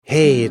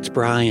Hey, it's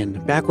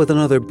Brian, back with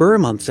another Burr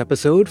Months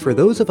episode for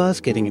those of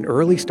us getting an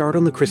early start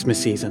on the Christmas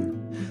season.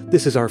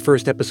 This is our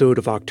first episode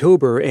of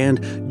October,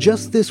 and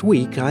just this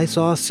week I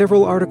saw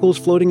several articles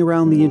floating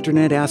around the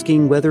internet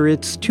asking whether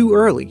it's too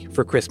early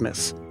for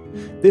Christmas.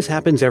 This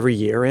happens every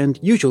year, and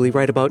usually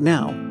right about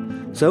now.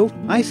 So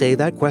I say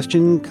that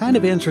question kind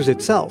of answers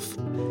itself.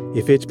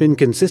 If it's been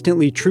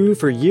consistently true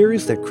for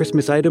years that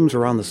Christmas items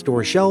are on the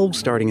store shelves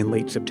starting in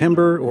late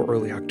September or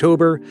early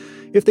October,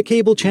 if the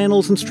cable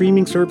channels and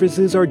streaming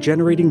services are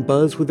generating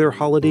buzz with their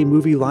holiday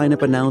movie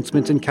lineup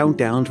announcements and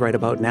countdowns right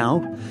about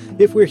now,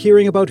 if we're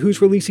hearing about who's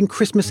releasing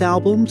Christmas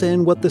albums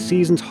and what the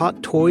season's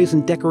hot toys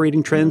and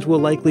decorating trends will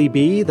likely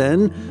be,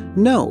 then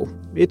no,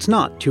 it's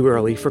not too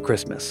early for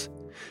Christmas.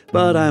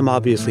 But I'm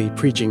obviously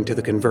preaching to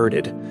the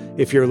converted.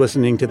 If you're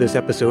listening to this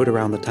episode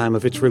around the time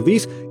of its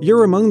release,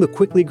 you're among the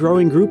quickly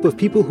growing group of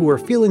people who are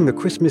feeling the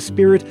Christmas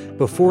spirit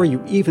before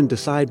you even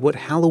decide what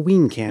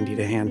Halloween candy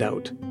to hand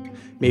out.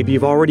 Maybe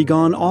you've already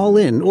gone all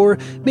in, or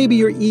maybe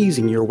you're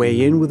easing your way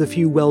in with a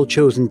few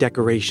well-chosen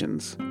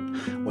decorations.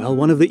 Well,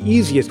 one of the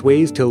easiest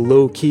ways to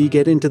low-key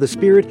get into the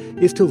spirit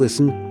is to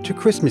listen to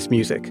Christmas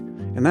music.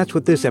 And that's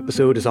what this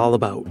episode is all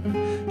about.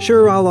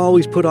 Sure, I'll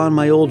always put on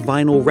my old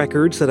vinyl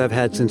records that I've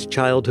had since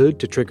childhood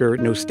to trigger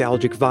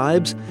nostalgic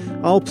vibes.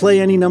 I'll play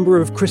any number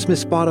of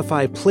Christmas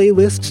Spotify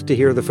playlists to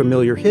hear the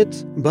familiar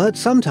hits. But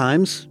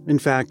sometimes, in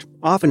fact,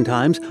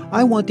 oftentimes,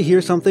 I want to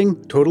hear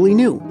something totally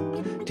new.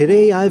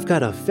 Today, I've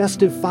got a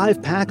festive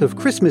 5-pack of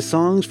Christmas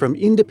songs from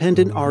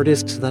independent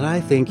artists that I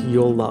think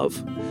you'll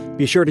love.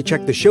 Be sure to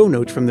check the show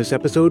notes from this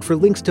episode for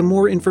links to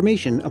more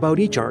information about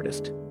each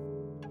artist.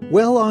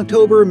 Well,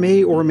 October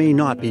may or may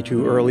not be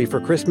too early for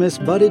Christmas,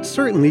 but it's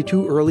certainly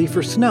too early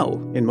for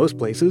snow in most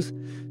places.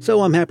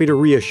 So I'm happy to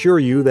reassure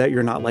you that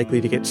you're not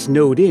likely to get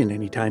snowed in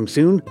anytime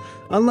soon,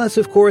 unless,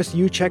 of course,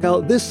 you check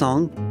out this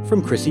song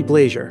from Chrissy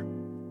Blazier.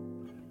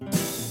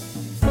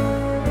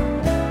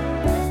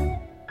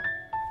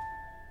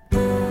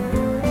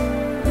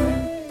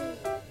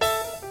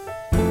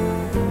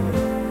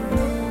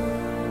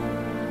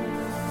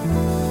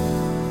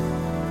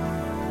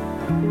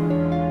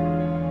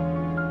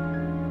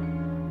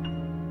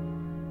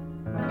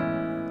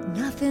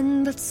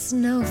 Nothing but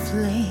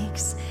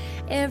snowflakes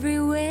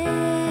everywhere,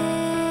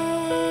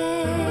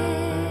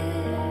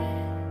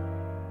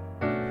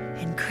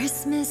 and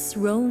Christmas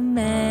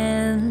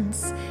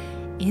romance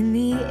in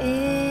the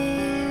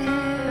air.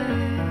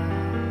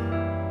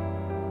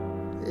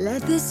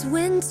 Let this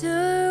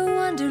winter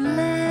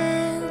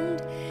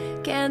wonderland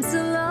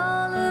cancel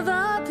all of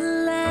our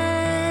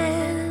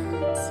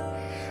plans,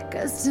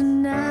 'cause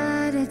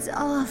tonight it's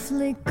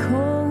awfully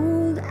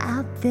cold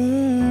out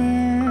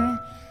there.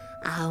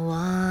 I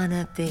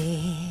wanna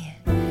be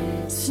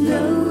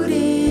snowed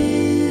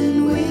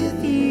in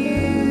with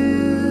you.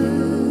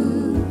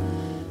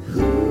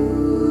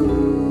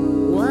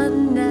 Ooh,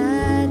 one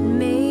night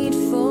made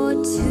for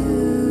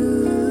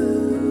two,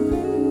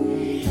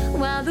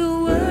 while the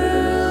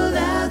world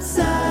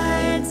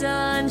outside's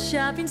on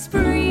shopping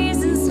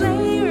sprees and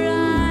sleigh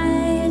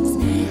rides.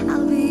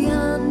 I'll be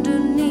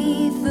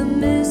underneath the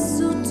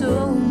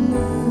mistletoe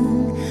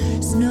moon,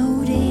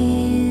 snowed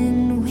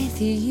in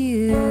with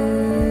you.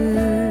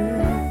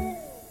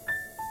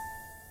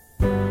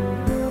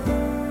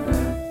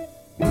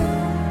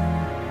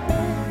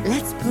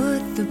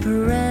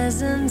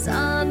 Presents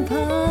on pause.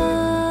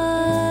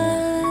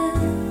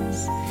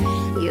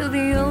 You're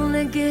the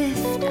only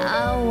gift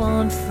I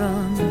want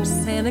from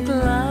Santa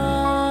Claus.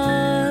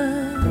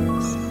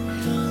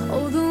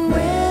 Oh, the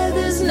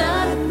weather's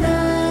not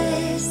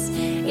nice.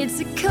 It's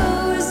a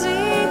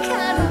cozy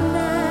kind of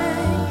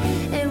night,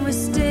 and we're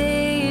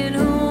staying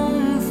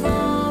home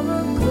for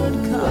a good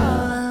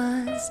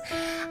cause.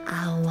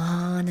 I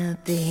wanna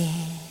be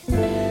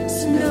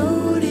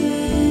snowed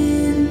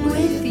in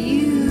with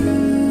you.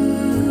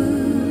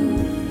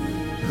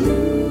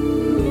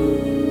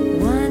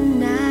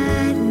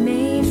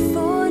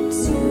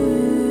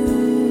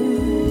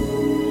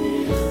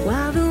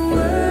 While the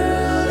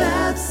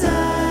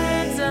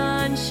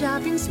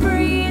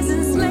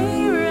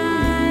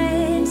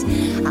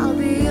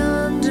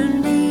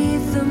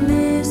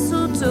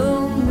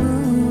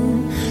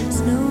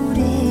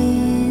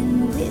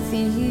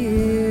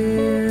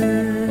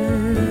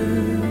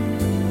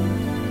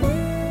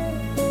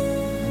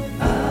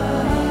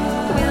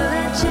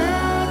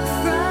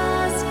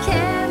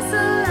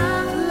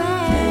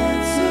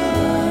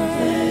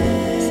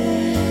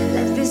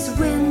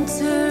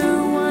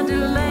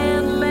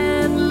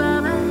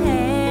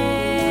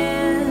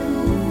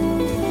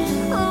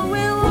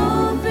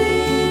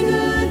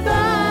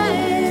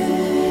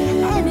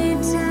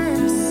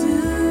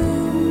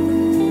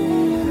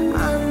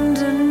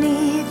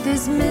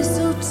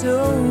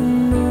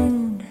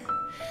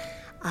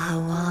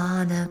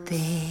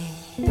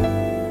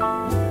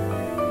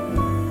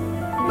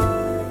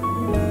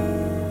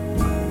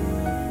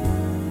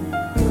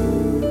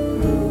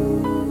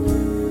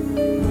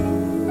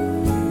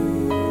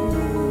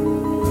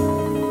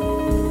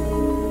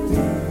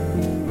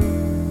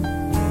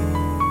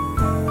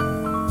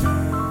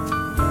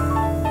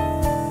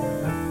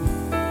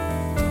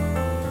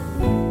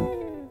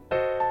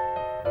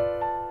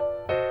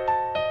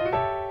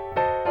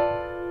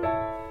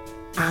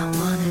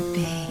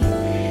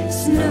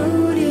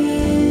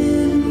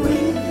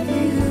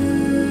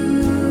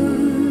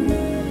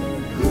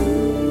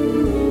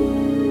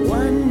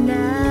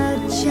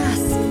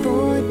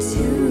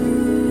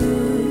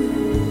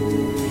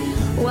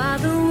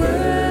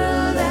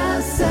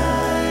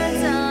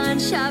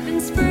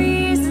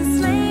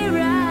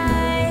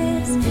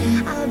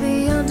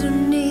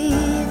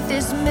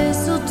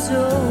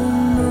mistletoe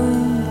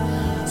moon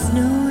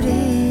snowed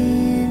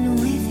in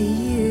with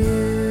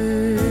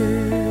you.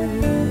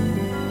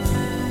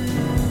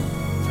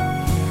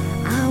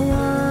 I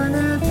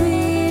wanna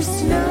be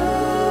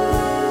snowed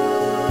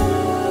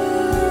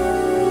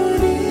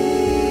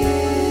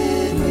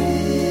in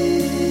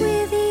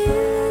with you.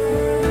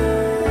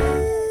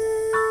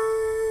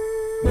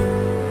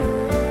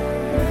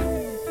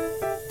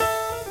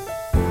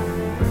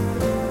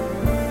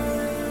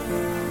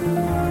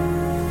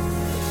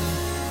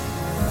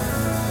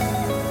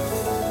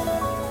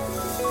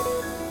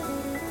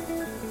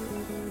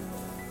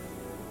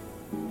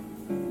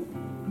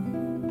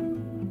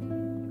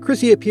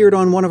 Chrissy appeared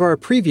on one of our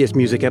previous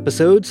music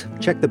episodes.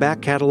 Check the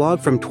back catalog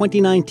from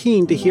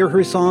 2019 to hear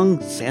her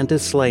song,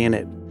 Santa's Sleigh in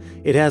It.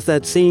 It has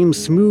that same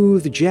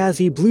smooth,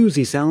 jazzy,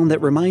 bluesy sound that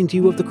reminds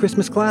you of the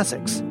Christmas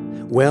classics.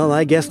 Well,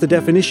 I guess the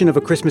definition of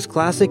a Christmas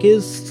classic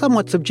is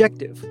somewhat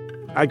subjective.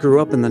 I grew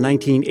up in the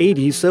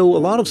 1980s, so a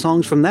lot of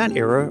songs from that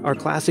era are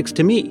classics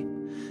to me.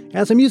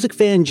 As a music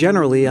fan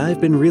generally,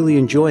 I've been really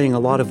enjoying a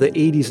lot of the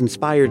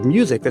 80s-inspired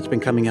music that's been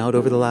coming out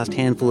over the last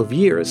handful of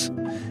years.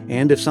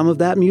 And if some of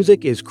that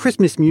music is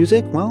Christmas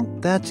music, well,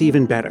 that's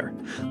even better.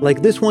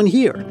 Like this one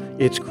here,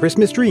 it's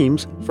Christmas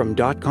Dreams from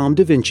 .com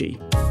Da Vinci.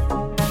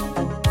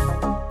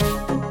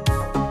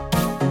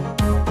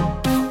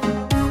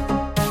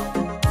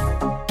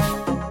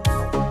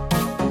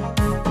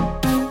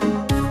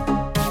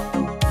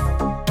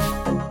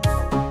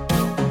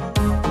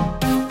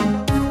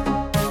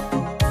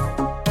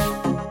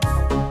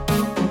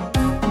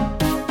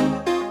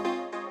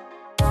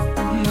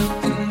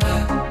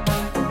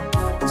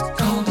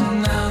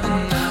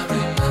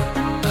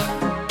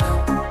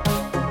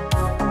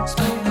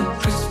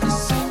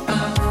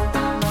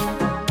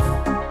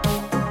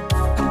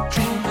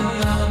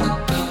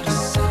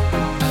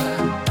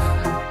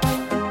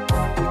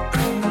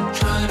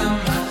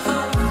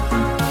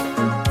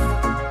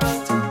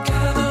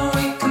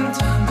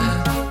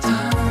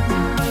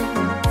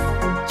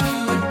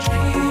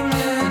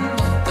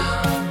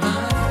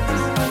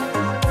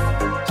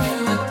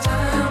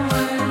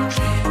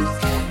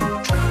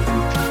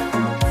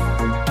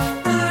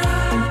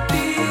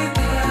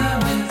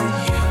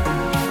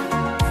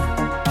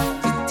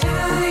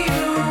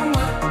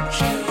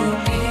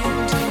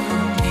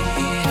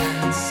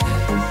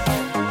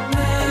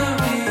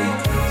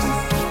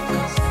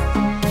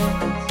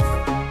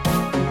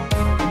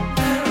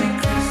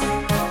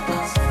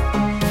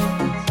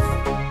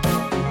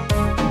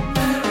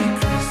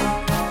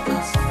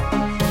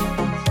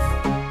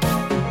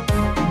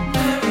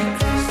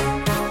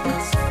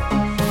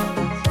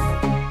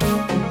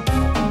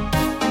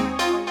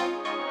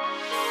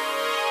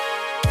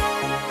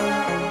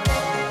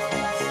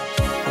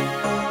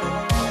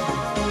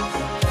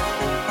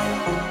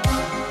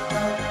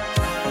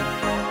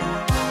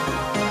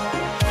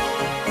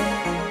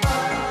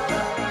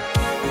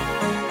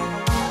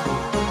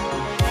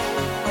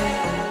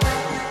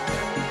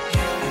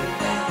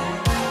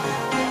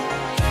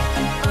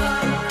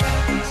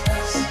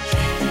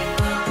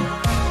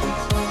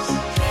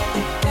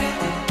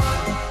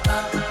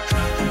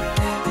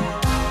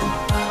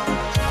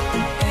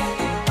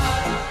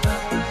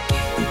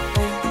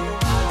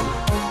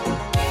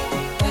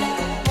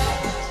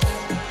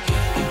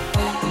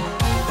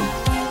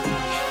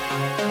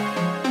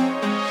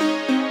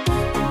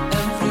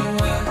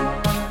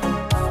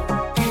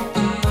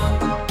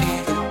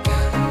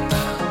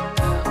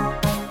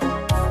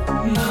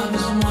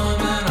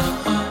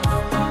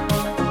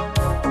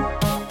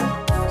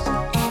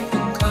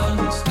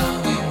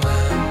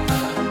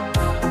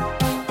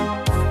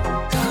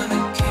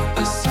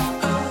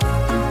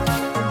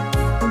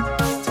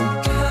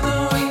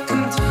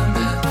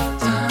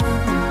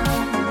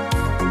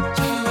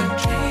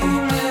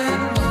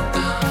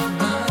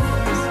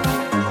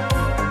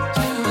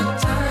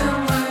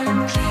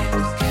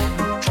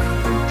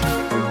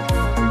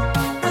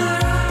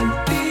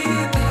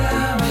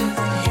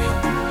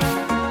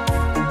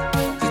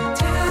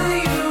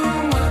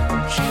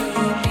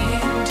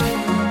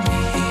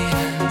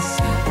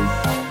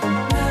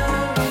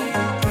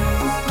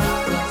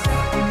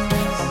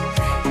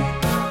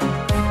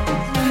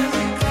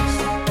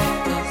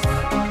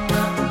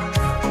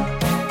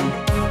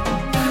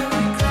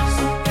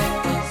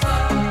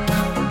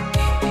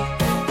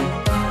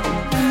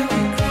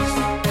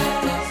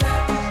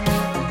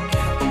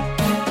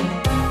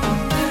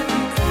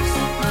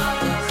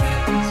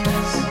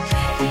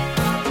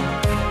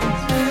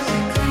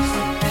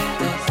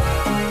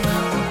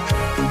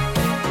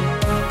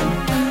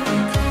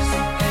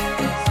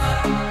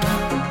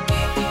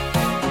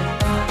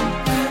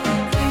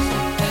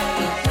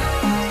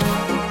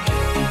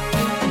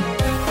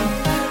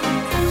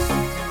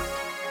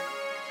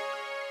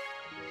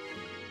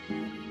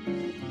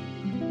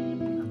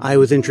 I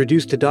was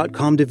introduced to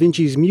 .com Da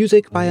Vinci's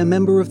music by a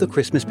member of the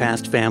Christmas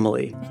Past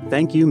family.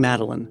 Thank you,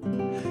 Madeline.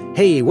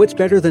 Hey, what's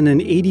better than an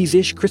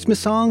 80s-ish Christmas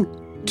song?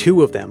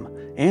 Two of them.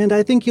 And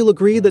I think you'll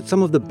agree that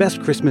some of the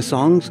best Christmas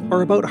songs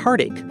are about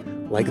heartache,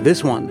 like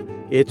this one.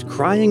 It's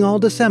Crying All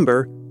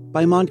December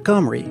by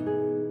Montgomery.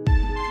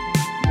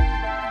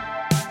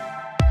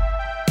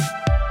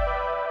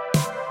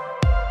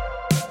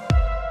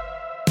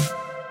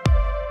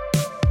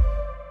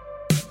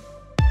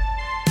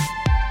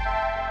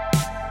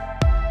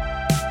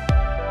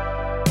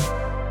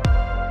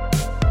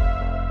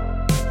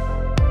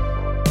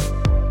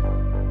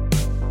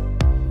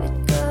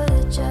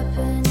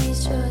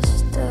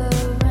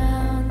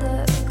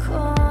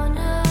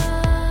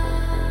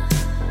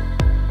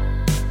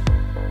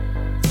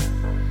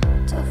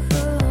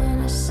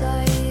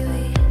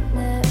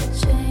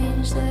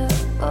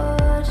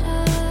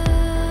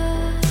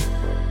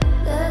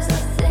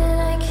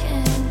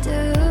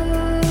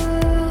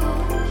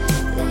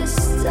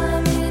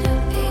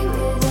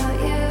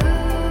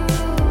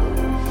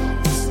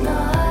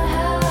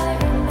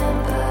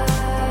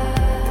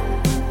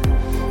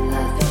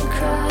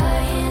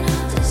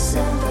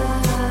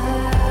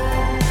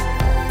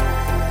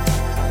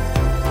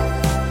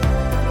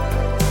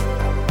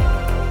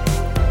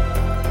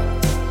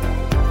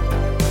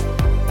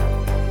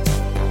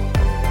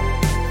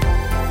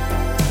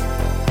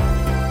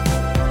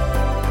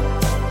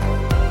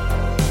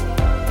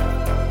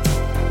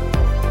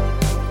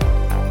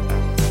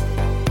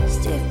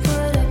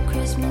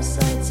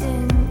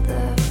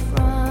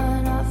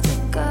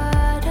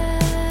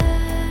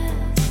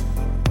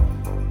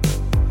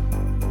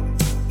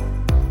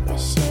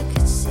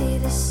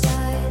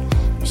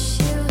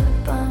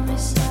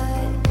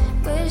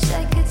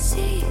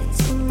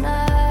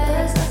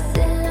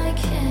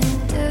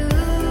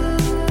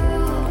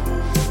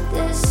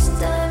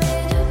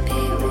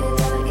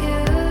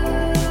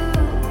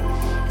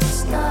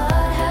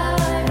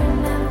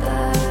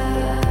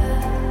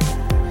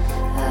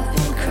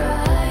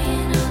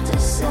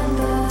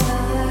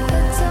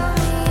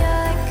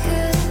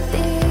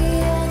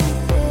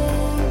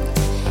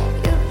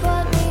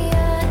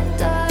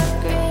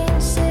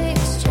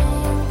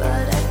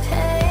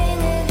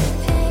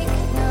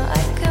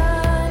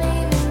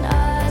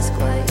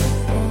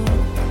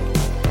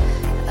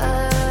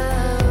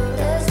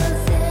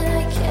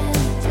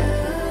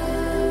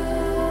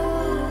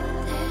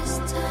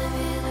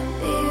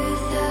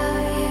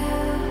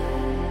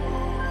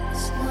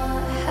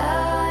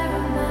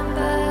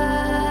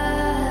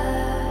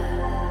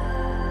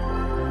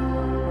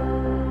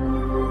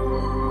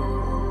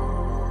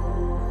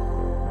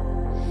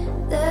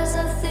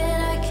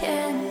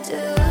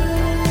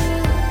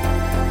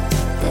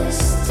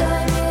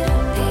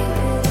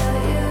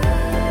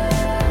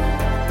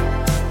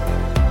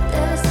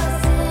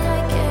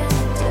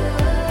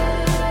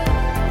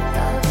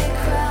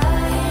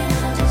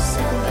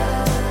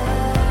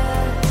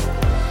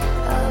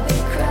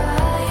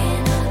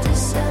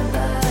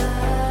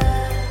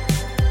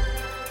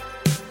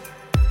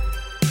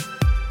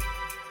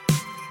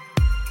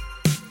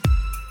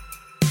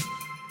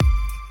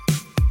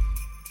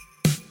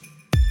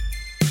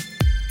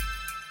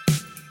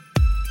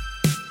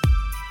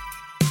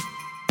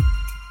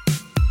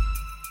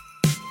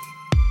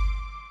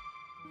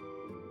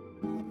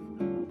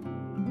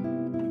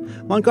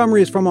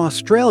 Montgomery is from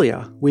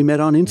Australia. We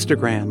met on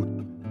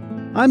Instagram.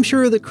 I'm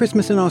sure that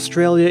Christmas in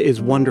Australia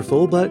is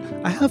wonderful, but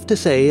I have to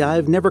say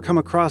I've never come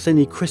across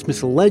any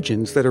Christmas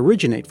legends that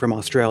originate from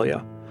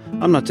Australia.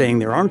 I'm not saying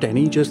there aren't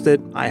any, just that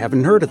I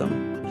haven't heard of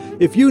them.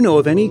 If you know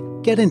of any,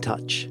 get in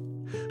touch.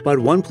 But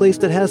one place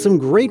that has some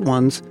great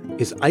ones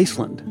is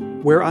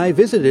Iceland, where I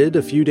visited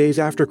a few days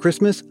after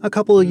Christmas a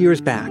couple of years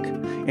back.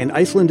 And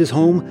Iceland is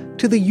home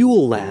to the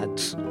Yule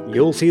Lads.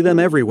 You'll see them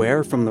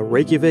everywhere, from the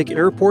Reykjavik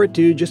airport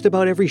to just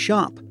about every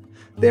shop.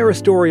 They're a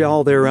story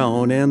all their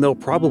own, and they'll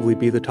probably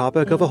be the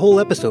topic of a whole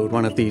episode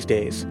one of these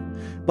days.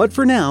 But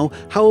for now,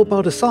 how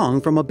about a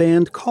song from a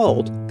band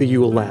called the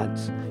Yule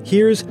Lads?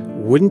 Here's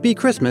Wouldn't Be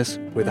Christmas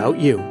Without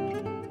You.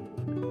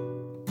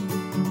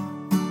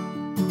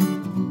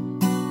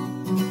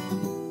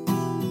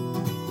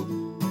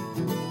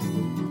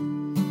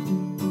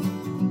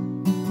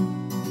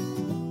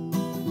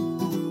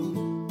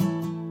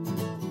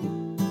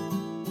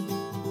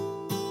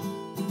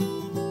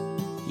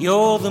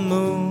 You're the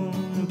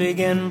moon, big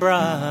and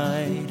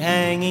bright,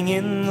 hanging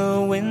in the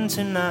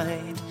winter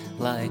night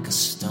like a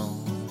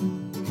stone.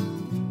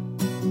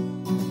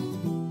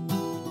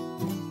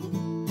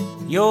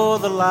 You're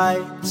the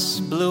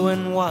lights, blue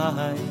and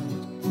white,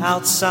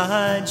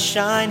 outside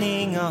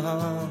shining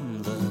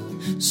on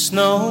the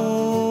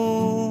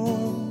snow.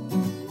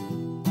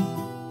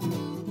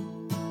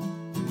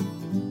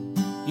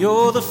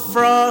 You're the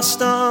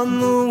frost on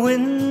the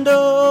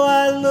window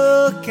I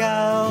look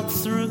out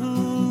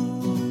through.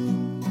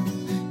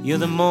 You're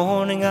the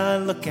morning I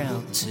look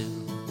out to.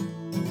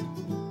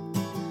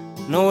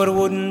 No, it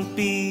wouldn't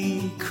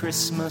be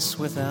Christmas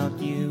without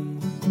you.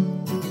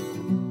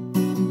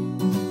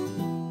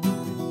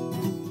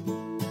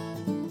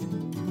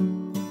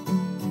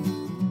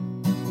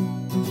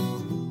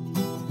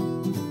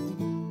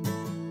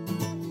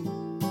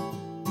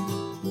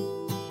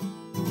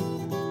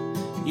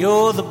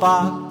 You're the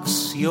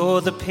box, you're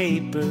the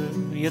paper,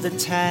 you're the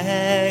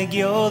tag,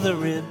 you're the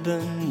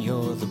ribbon,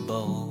 you're the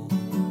bow.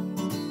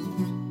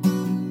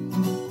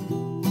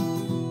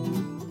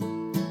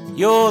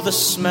 You're the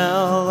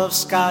smell of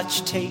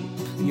Scotch tape.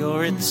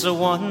 You're It's a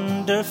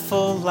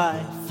Wonderful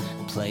Life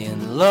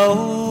playing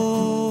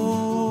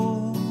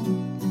low.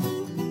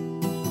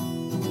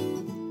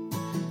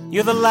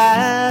 You're the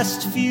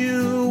last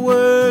few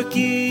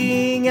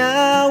working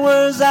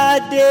hours I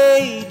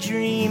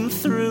daydream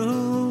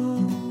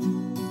through.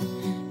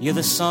 You're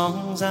the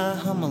songs I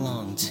hum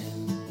along to.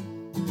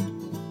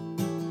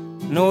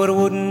 No, it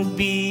wouldn't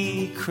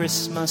be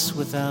Christmas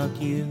without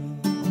you.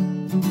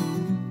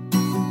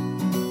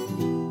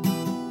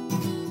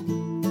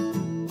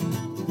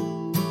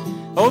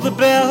 Oh, the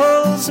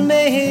bells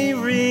may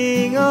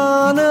ring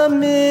on a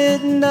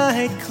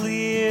midnight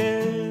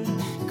clear,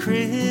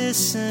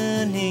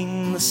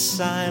 christening the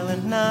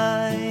silent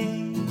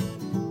night,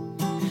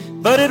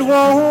 but it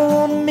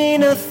won't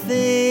mean a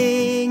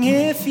thing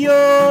if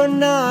you're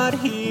not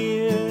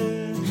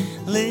here,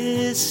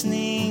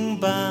 listening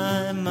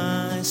by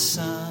my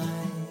side.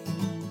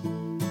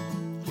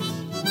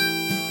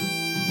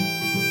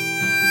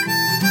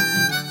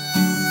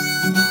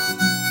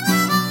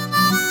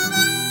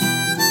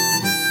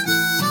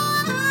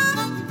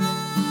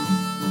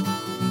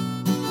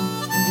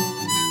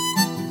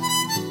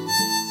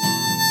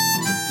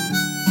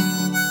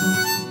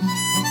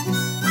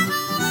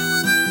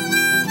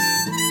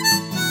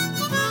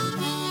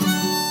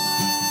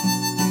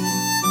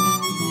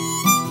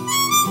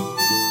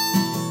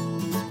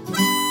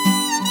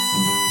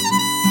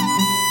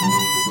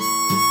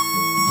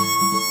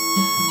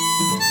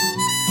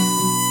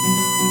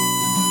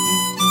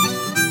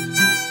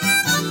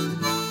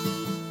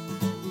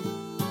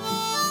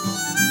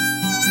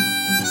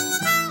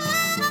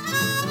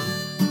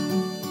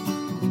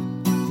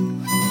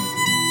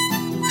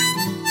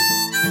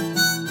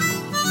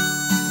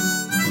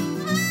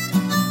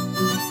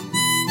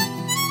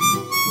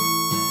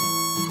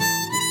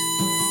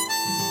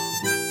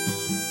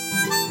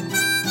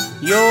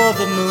 You're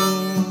the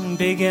moon,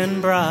 big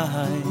and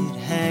bright,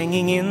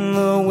 hanging in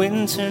the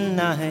winter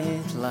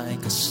night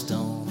like a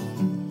stone.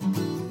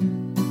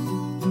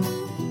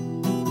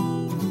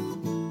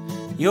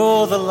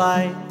 You're the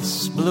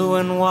lights, blue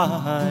and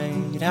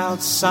white,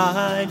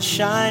 outside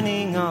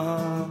shining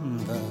on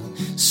the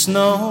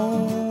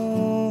snow.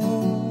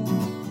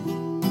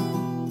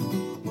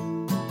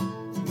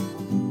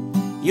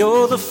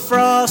 You're the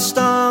frost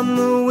on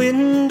the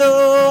window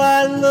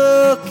I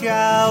look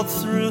out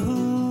through.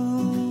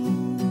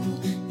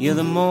 You're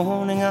the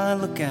morning I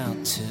look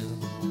out to,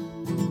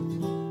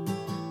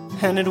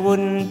 and it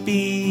wouldn't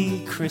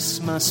be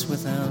Christmas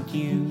without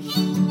you.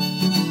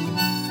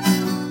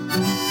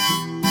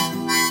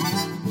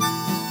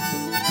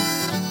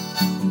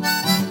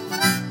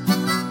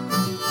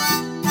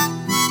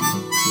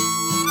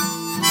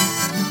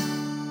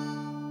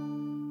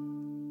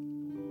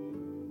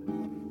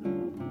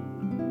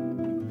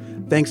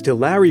 Thanks to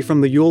Larry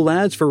from the Yule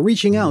Lads for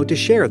reaching out to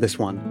share this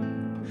one.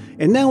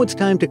 And now it's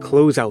time to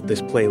close out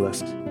this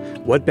playlist.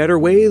 What better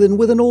way than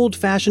with an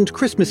old-fashioned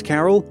Christmas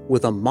carol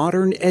with a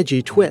modern,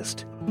 edgy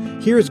twist?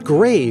 Here's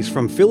Grays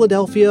from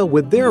Philadelphia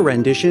with their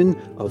rendition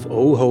of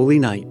O Holy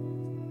Night.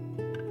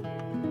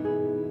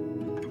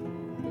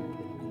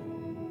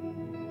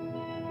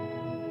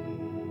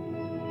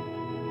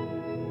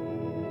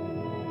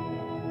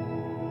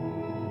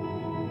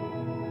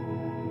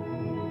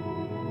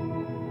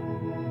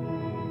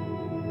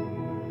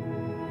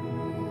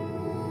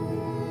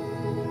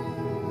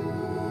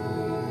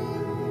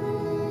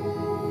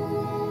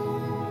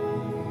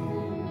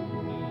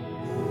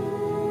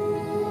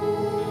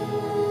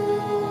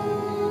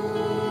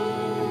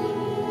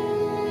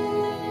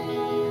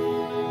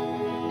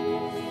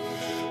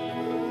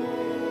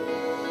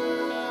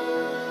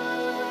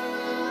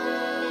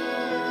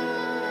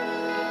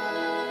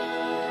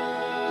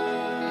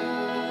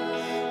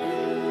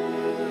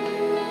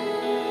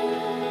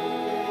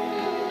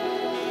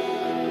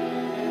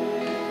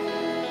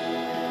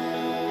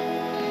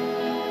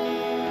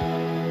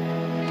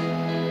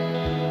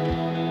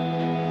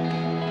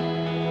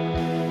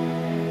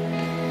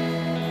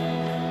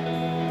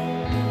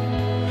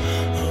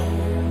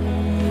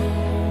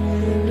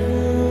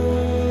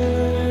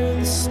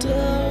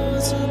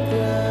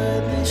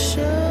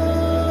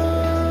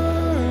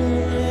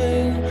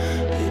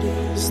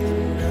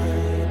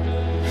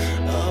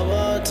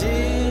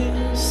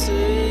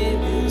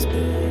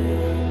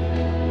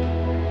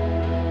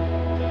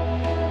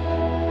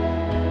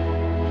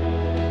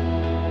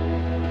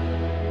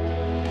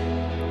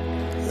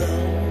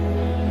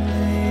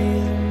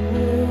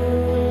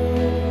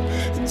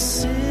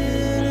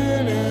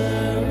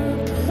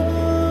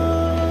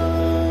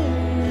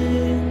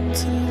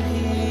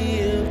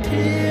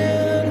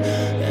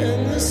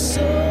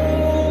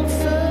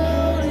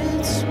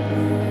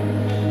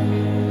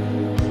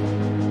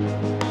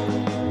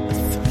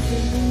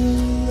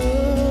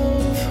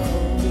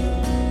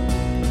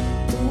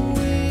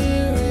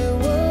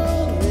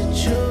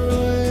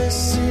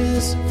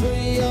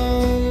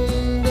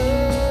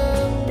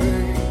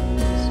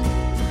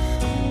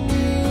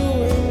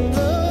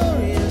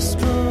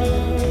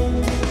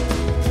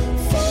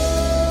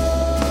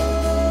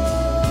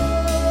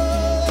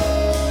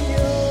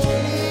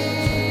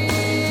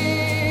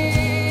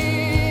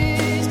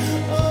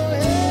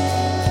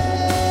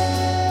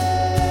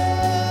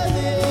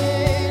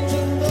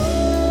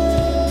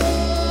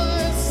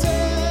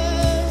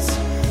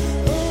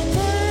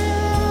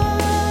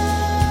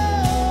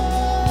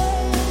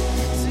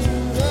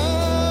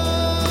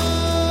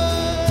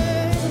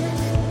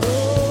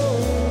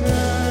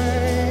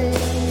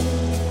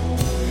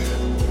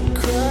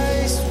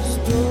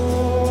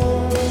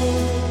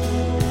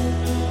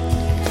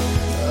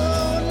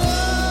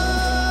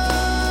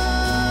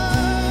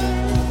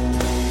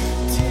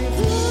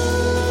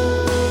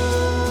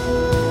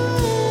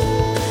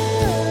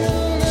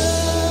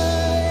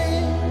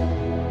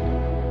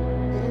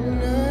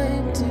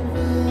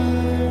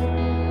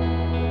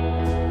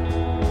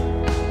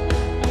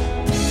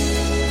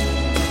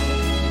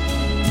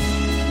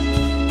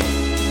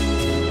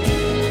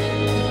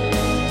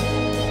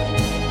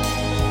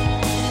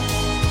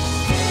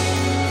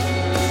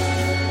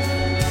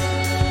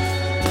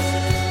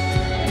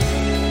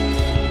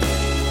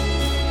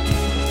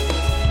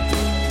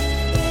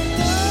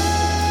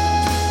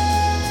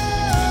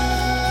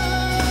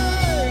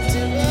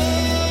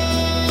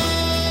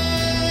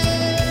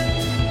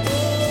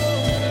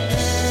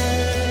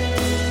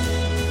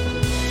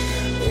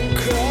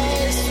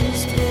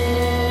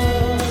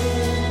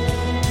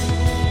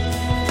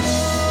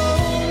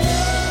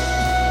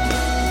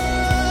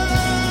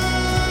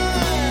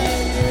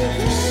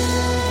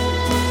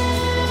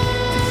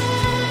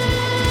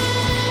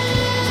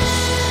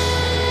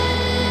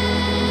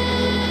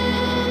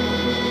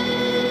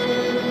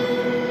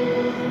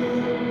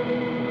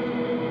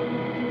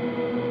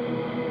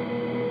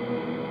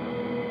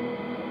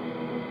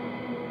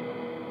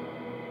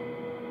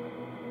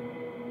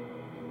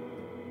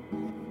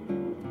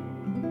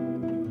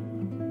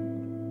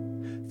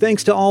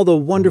 Thanks to all the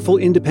wonderful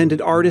independent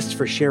artists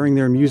for sharing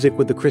their music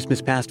with the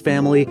Christmas Past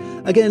family.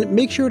 Again,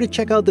 make sure to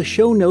check out the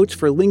show notes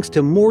for links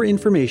to more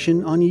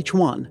information on each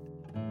one.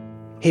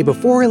 Hey,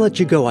 before I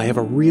let you go, I have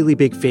a really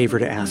big favor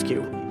to ask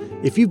you.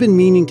 If you've been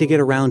meaning to get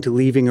around to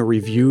leaving a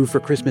review for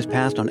Christmas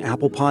Past on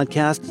Apple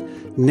Podcasts,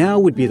 now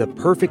would be the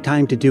perfect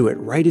time to do it,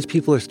 right as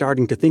people are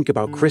starting to think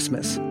about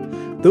Christmas.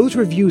 Those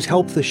reviews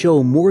help the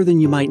show more than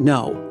you might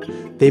know.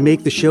 They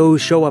make the show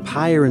show up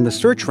higher in the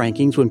search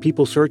rankings when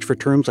people search for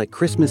terms like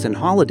Christmas and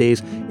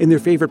holidays in their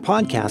favorite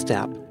podcast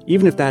app,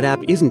 even if that app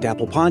isn't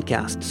Apple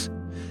Podcasts.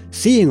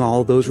 Seeing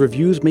all of those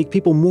reviews make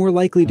people more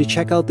likely to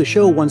check out the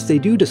show once they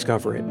do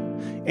discover it.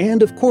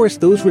 And of course,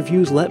 those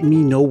reviews let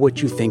me know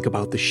what you think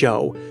about the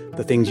show,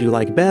 the things you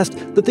like best,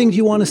 the things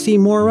you want to see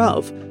more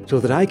of, so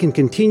that I can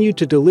continue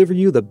to deliver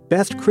you the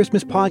best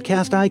Christmas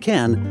podcast I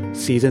can,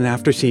 season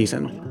after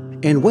season.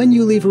 And when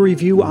you leave a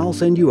review, I'll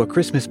send you a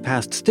Christmas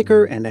Past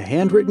sticker and a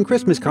handwritten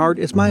Christmas card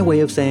as my way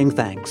of saying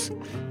thanks.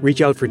 Reach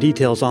out for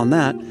details on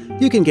that.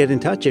 You can get in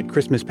touch at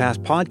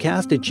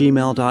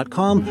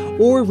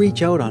christmaspastpodcast@gmail.com or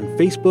reach out on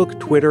Facebook,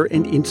 Twitter,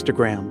 and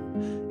Instagram.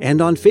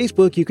 And on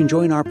Facebook, you can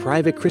join our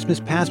private Christmas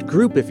Past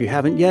group if you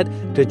haven't yet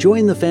to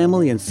join the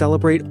family and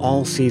celebrate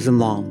all season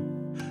long.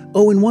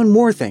 Oh, and one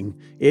more thing.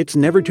 It's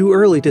never too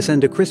early to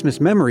send a Christmas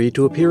memory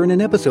to appear in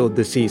an episode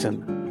this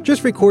season.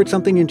 Just record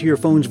something into your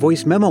phone's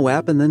voice memo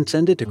app and then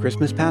send it to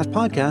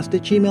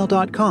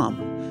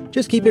christmaspastpodcast@gmail.com.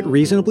 Just keep it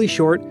reasonably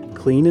short,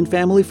 clean and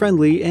family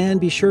friendly,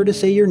 and be sure to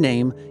say your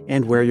name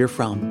and where you're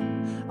from.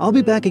 I'll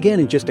be back again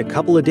in just a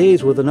couple of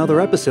days with another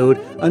episode.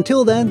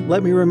 Until then,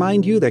 let me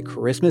remind you that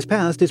Christmas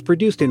Past is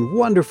produced in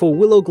wonderful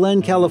Willow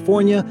Glen,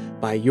 California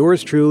by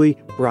yours truly,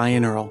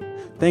 Brian Earl.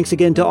 Thanks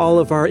again to all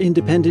of our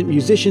independent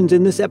musicians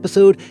in this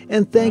episode,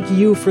 and thank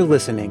you for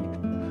listening.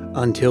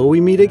 Until we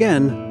meet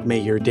again, may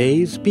your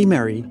days be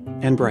merry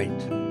and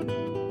bright.